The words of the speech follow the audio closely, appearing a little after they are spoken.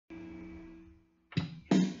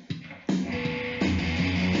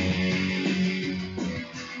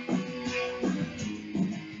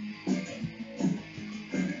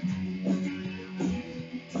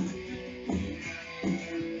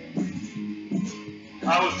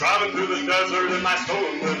I was driving through the desert in my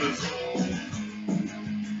stolen limousine.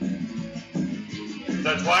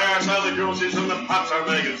 That's why I saw the girl, she's from the Popstar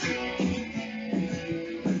magazine.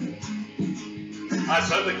 I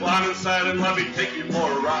said to climb inside and let me take you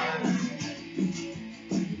for a ride.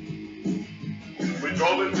 We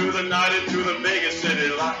drove into the night into the Vegas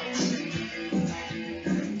city lights.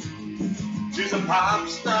 She's a pop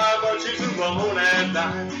star, but she's alone at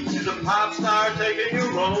night. She's a pop star taking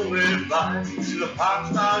your only flight. She's a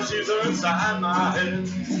pop star, she's her inside my head.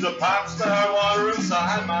 She's a pop star, water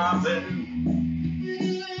inside my bed.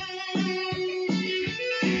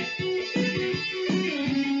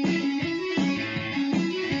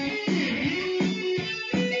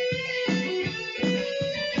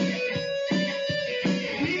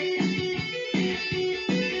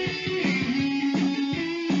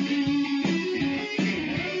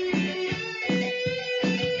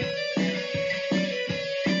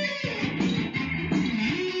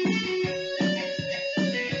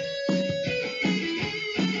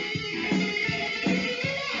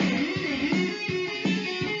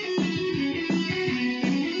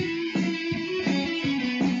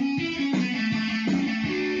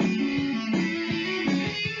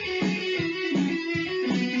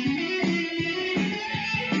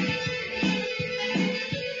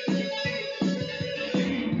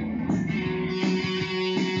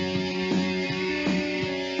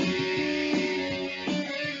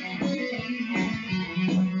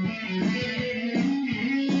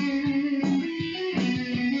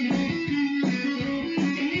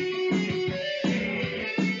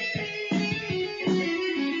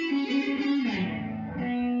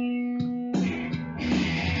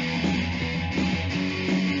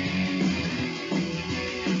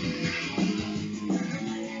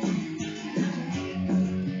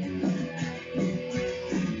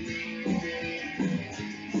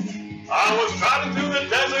 I was driving through the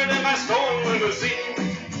desert in my stolen limousine.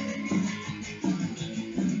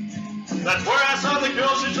 That's where I saw the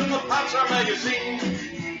girl, she's from the Popstar magazine.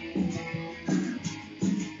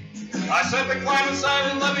 I said to climb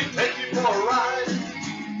inside and let me take you for a ride.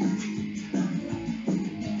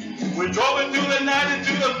 We drove into the night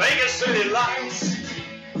into the Vegas city lights.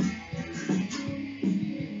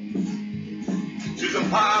 She's a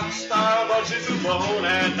pop star, but she's alone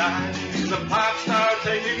at night. She's a pop star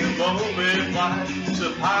taking a lonely flight. She's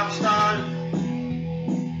a pop star.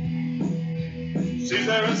 She's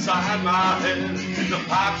there inside my head. She's a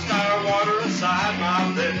pop star, water inside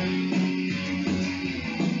my bed.